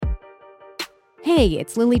Hey,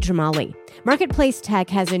 it's Lily Jamali. Marketplace Tech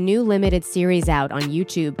has a new limited series out on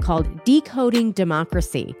YouTube called Decoding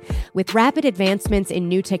Democracy. With rapid advancements in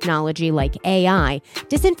new technology like AI,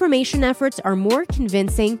 disinformation efforts are more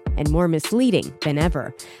convincing and more misleading than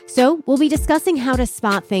ever. So we'll be discussing how to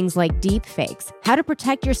spot things like deepfakes, how to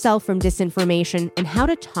protect yourself from disinformation, and how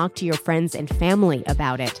to talk to your friends and family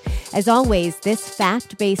about it. As always, this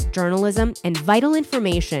fact-based journalism and vital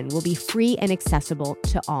information will be free and accessible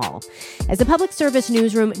to all. As a public service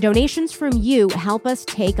newsroom, donations from you help us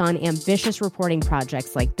take on ambitious reporting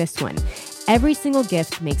projects like this one. Every single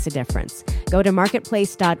gift makes a difference. Go to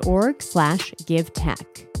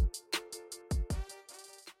marketplace.org/givetech.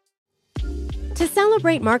 To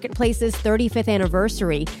celebrate Marketplace's 35th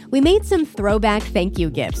anniversary, we made some throwback thank you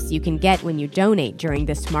gifts you can get when you donate during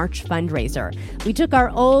this March fundraiser. We took our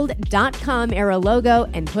old .com era logo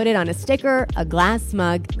and put it on a sticker, a glass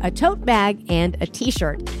mug, a tote bag, and a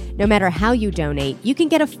t-shirt. No matter how you donate, you can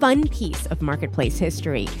get a fun piece of Marketplace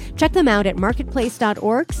history. Check them out at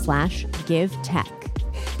marketplace.org/givetech.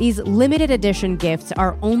 These limited edition gifts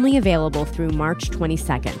are only available through March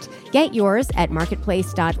 22nd. Get yours at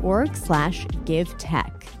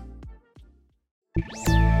marketplace.org/givetech.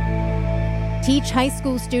 Teach high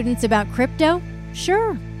school students about crypto?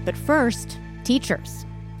 Sure, but first, teachers.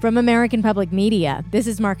 From American Public Media, this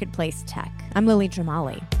is Marketplace Tech. I'm Lily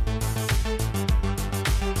Jamali.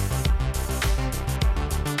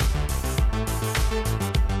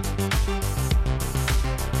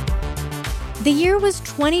 The year was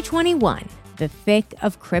 2021, the thick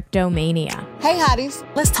of cryptomania. Hey, hotties,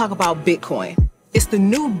 let's talk about Bitcoin. It's the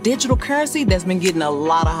new digital currency that's been getting a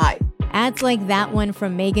lot of hype. Ads like that one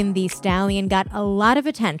from Megan Thee Stallion got a lot of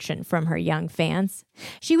attention from her young fans.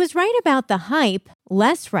 She was right about the hype,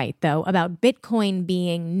 less right, though, about Bitcoin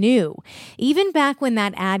being new. Even back when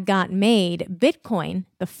that ad got made, Bitcoin,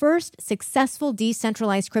 the first successful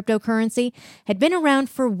decentralized cryptocurrency, had been around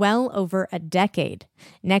for well over a decade.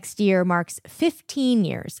 Next year marks 15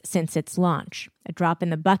 years since its launch. A drop in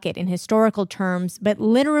the bucket in historical terms, but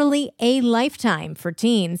literally a lifetime for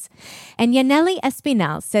teens. And Yaneli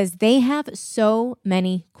Espinal says they have so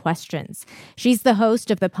many questions. She's the host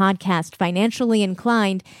of the podcast Financially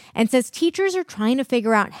Inclined and says teachers are trying to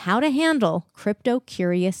figure out how to handle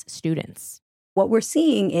crypto-curious students. What we're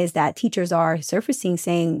seeing is that teachers are surfacing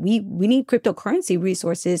saying, we need cryptocurrency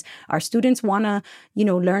resources. Our students want to,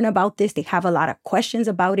 learn about this. They have a lot of questions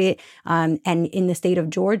about it. And in the state of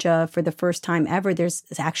Georgia, for the first time ever, there's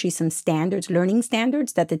actually some standards, learning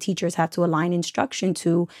standards that the teachers have to align instruction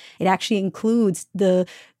to. It actually includes the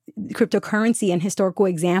cryptocurrency and historical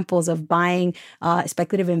examples of buying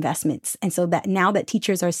speculative investments. And so that now that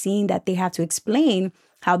teachers are seeing that they have to explain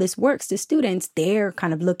how this works to students, they're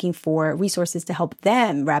kind of looking for resources to help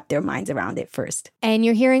them wrap their minds around it first. And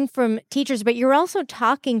you're hearing from teachers, but you're also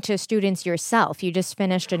talking to students yourself. You just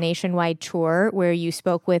finished a nationwide tour where you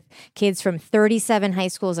spoke with kids from 37 high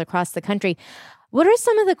schools across the country. What are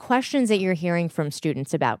some of the questions that you're hearing from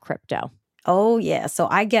students about crypto? Oh, yeah. So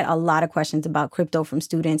I get a lot of questions about crypto from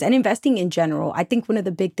students and investing in general. I think one of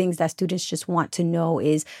the big things that students just want to know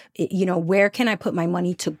is, where can I put my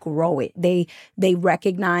money to grow it? They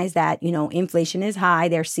recognize that, inflation is high.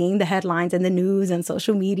 They're seeing the headlines in the news and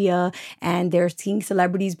social media, and they're seeing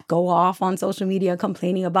celebrities go off on social media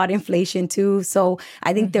complaining about inflation too. So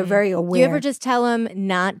I think they're very aware. Do you ever just tell them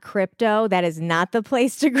not crypto? That is not the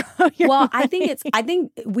place to grow your Well, money? I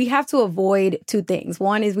think we have to avoid two things.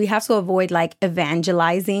 One is we have to avoid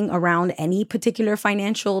evangelizing around any particular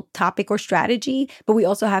financial topic or strategy, but we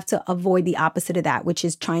also have to avoid the opposite of that, which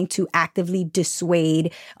is trying to actively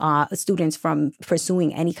dissuade students from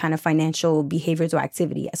pursuing any kind of financial behaviors or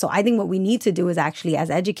activity. So I think what we need to do is actually, as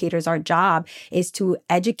educators, our job is to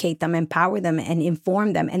educate them, empower them, and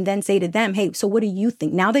inform them, and then say to them, hey, so what do you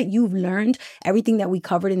think? Now that you've learned everything that we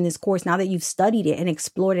covered in this course, now that you've studied it and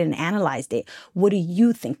explored it and analyzed it, what do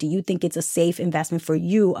you think? Do you think it's a safe investment for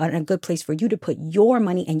you and a good place for you to put your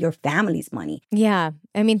money and your family's money? Yeah.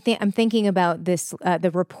 I mean, I'm thinking about this,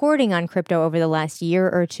 the reporting on crypto over the last year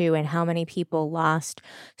or two and how many people lost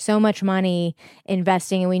so much money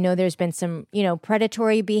investing. And we know there's been some,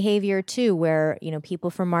 predatory behavior too, where,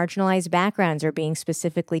 people from marginalized backgrounds are being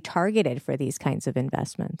specifically targeted for these kinds of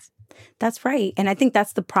investments. That's right. And I think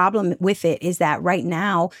that's the problem with it is that right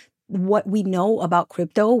now, what we know about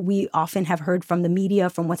crypto, we often have heard from the media,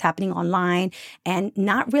 from what's happening online, and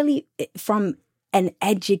not really from an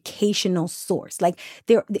educational source. Like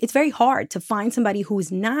it's very hard to find somebody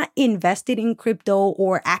who's not invested in crypto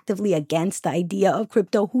or actively against the idea of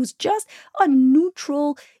crypto, who's just a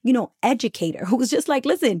neutral, educator, who's just like,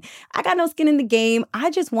 listen, I got no skin in the game. I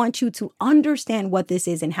just want you to understand what this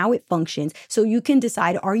is and how it functions so you can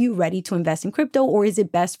decide, are you ready to invest in crypto, or is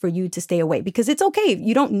it best for you to stay away? Because it's okay.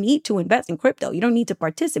 You don't need to invest in crypto. You don't need to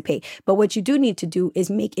participate. But what you do need to do is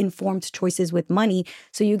make informed choices with money.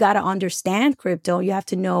 So you got to understand crypto. You have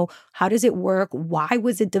to know, how does it work? Why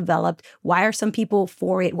was it developed? Why are some people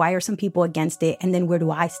for it? Why are some people against it? And then where do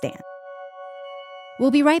I stand? We'll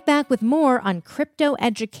be right back with more on crypto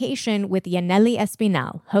education with Yanely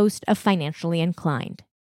Espinal, host of Financially Inclined.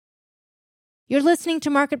 You're listening to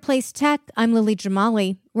Marketplace Tech. I'm Lily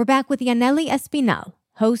Jamali. We're back with Yanely Espinal,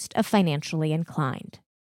 host of Financially Inclined.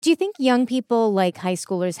 Do you think young people like high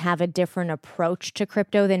schoolers have a different approach to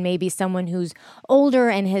crypto than maybe someone who's older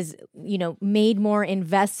and has, made more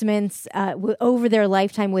investments over their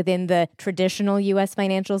lifetime within the traditional U.S.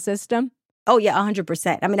 financial system? Oh, yeah,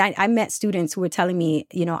 100%. I mean, I met students who were telling me,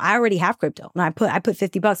 I already have crypto. And I put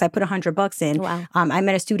 $50, I put $100 in. Wow. I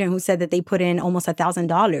met a student who said that they put in almost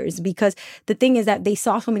 $1,000 because the thing is that they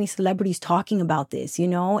saw so many celebrities talking about this,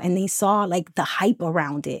 and they saw like the hype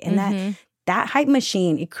around it. And that hype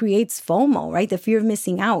machine, it creates FOMO, right? The fear of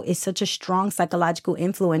missing out is such a strong psychological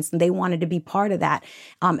influence. And they wanted to be part of that,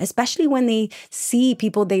 especially when they see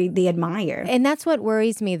people they admire. And that's what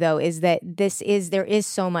worries me, though, is that there is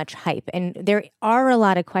so much hype. And there are a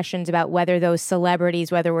lot of questions about whether those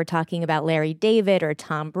celebrities, whether we're talking about Larry David or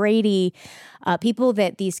Tom Brady, people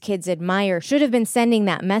that these kids admire, should have been sending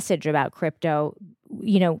that message about crypto,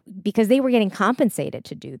 because they were getting compensated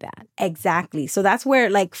to do that. Exactly. So that's where,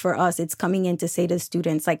 like, for us, it's coming in to say to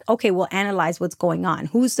students, like, okay, well, analyze what's going on.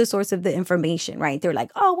 Who's the source of the information, right? They're like,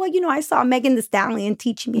 oh, well, I saw Megan Thee Stallion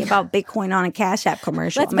teaching me about Bitcoin on a Cash App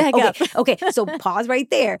commercial. Let's back up. Okay, so pause right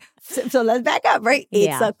there. So let's back up, right?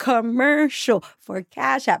 It's a commercial for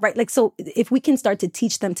Cash App, right? Like, so if we can start to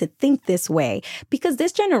teach them to think this way, because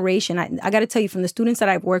this generation, I got to tell you, from the students that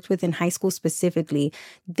I've worked with in high school specifically,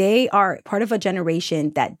 they are part of a generation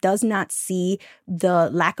that does not see the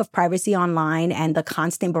lack of privacy online and the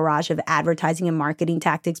constant barrage of advertising and marketing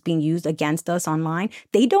tactics being used against us online.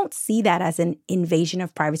 They don't see that as an invasion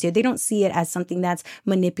of privacy, or they don't see it as something that's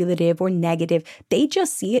manipulative or negative. They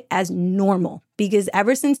just see it as normal. Because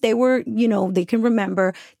ever since they were, they can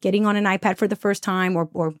remember getting on an iPad for the first time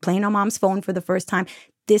or playing on mom's phone for the first time.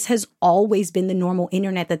 This has always been the normal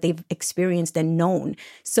internet that they've experienced and known.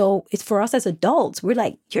 So it's for us as adults, we're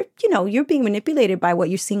like, you're being manipulated by what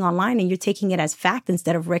you're seeing online, and you're taking it as fact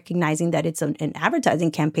instead of recognizing that it's an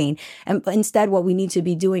advertising campaign. And instead, what we need to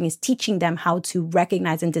be doing is teaching them how to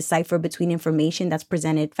recognize and decipher between information that's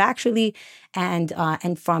presented factually and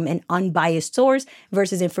from an unbiased source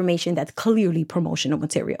versus information that's clearly promotional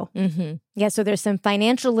material. Mm-hmm. Yeah, so there's some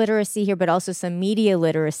financial literacy here, but also some media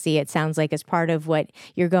literacy, it sounds like, as part of what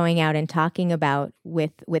you're going out and talking about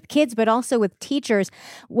with kids, but also with teachers.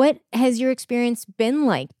 What has your experience been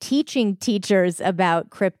like teaching teachers about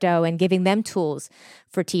crypto and giving them tools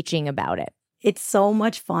for teaching about it? It's so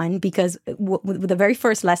much fun because with the very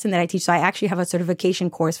first lesson that I teach, so I actually have a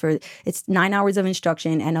certification course it's 9 hours of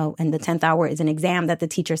instruction, and the 10th hour is an exam that the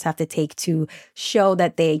teachers have to take to show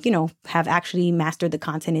that they, have actually mastered the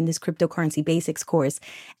content in this cryptocurrency basics course.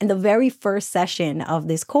 And the very first session of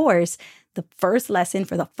this course, the first lesson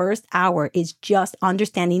for the first hour is just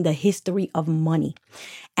understanding the history of money.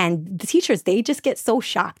 And the teachers, they just get so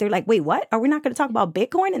shocked. They're like, wait, what? Are we not going to talk about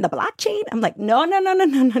Bitcoin and the blockchain? I'm like,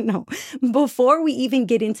 no. Before we even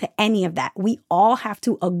get into any of that, we all have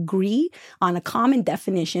to agree on a common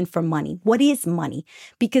definition for money. What is money?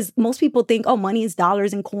 Because most people think, oh, money is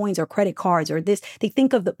dollars and coins or credit cards or this. They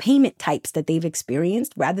think of the payment types that they've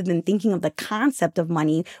experienced rather than thinking of the concept of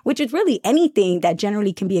money, which is really anything that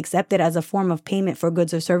generally can be accepted as a form of payment for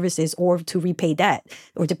goods or services, or to repay debt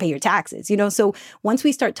or to pay your taxes. So once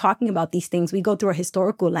we start talking about these things, we go through a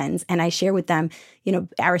historical lens, and I share with them,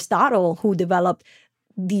 Aristotle, who developed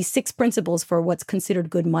these 6 principles for what's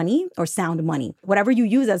considered good money or sound money. Whatever you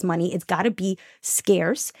use as money, it's got to be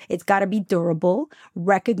scarce, it's got to be durable,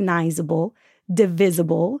 recognizable,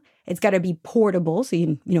 divisible. It's got to be portable, so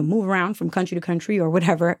you move around from country to country or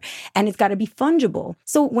whatever, and it's got to be fungible.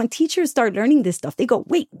 So when teachers start learning this stuff, they go,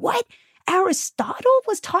 wait, what? Aristotle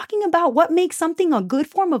was talking about what makes something a good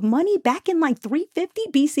form of money back in like 350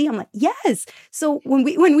 BC. I'm like, yes. So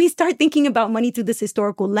when we start thinking about money through this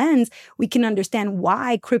historical lens, we can understand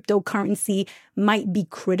why cryptocurrency might be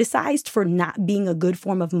criticized for not being a good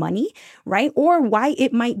form of money, right? Or why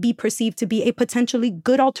it might be perceived to be a potentially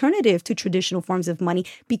good alternative to traditional forms of money,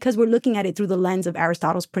 because we're looking at it through the lens of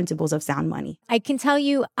Aristotle's principles of sound money. I can tell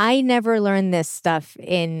you, I never learned this stuff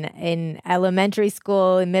in elementary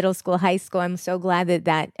school, in middle school, high school. I'm so glad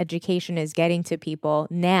that education is getting to people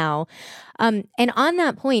now. And on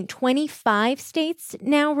that point, 25 states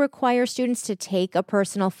now require students to take a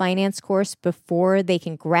personal finance course before they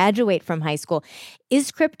can graduate from high school.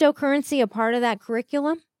 Is cryptocurrency a part of that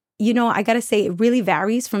curriculum? You know, I got to say, it really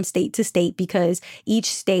varies from state to state, because each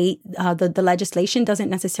state, the legislation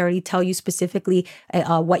doesn't necessarily tell you specifically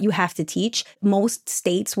what you have to teach. Most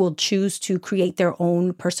states will choose to create their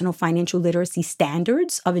own personal financial literacy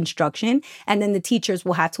standards of instruction, and then the teachers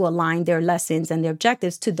will have to align their lessons and their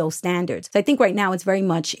objectives to those standards. So I think right now it's very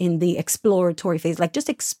much in the exploratory phase, like just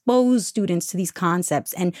expose students to these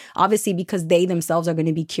concepts. And obviously, because they themselves are going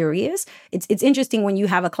to be curious, it's interesting when you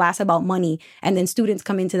have a class about money and then students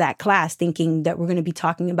come into that class thinking that we're going to be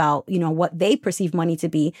talking about, you know, what they perceive money to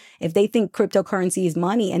be. If they think cryptocurrency is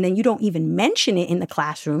money and then you don't even mention it in the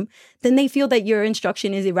classroom, then they feel that your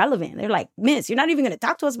instruction is irrelevant. They're like, Miss, you're not even going to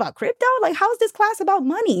talk to us about crypto? Like, how is this class about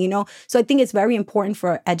money? You know? So I think it's very important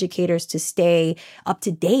for educators to stay up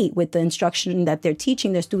to date with the instruction that they're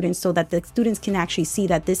teaching their students, so that the students can actually see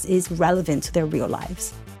that this is relevant to their real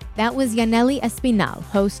lives. That was Yaneli Espinal,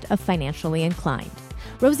 host of Financially Inclined.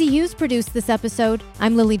 Rosie Hughes produced this episode.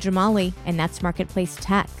 I'm Lily Jamali, and that's Marketplace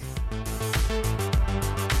Tech.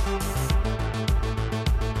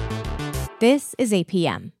 This is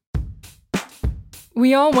APM.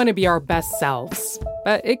 We all want to be our best selves,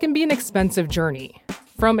 but it can be an expensive journey.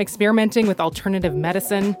 From experimenting with alternative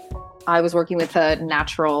medicine. I was working with a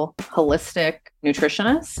natural, holistic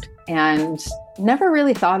nutritionist and never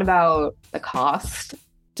really thought about the cost.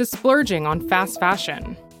 To splurging on fast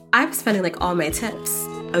fashion. I'm spending like all my tips.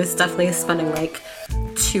 I was definitely spending like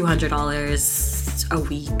 $200 a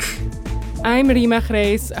week. I'm Rima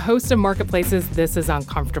Reis, host of Marketplace's This Is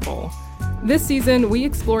Uncomfortable. This season, we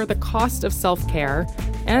explore the cost of self-care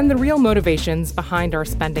and the real motivations behind our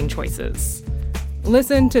spending choices.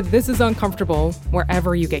 Listen to This Is Uncomfortable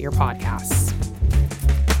wherever you get your podcasts.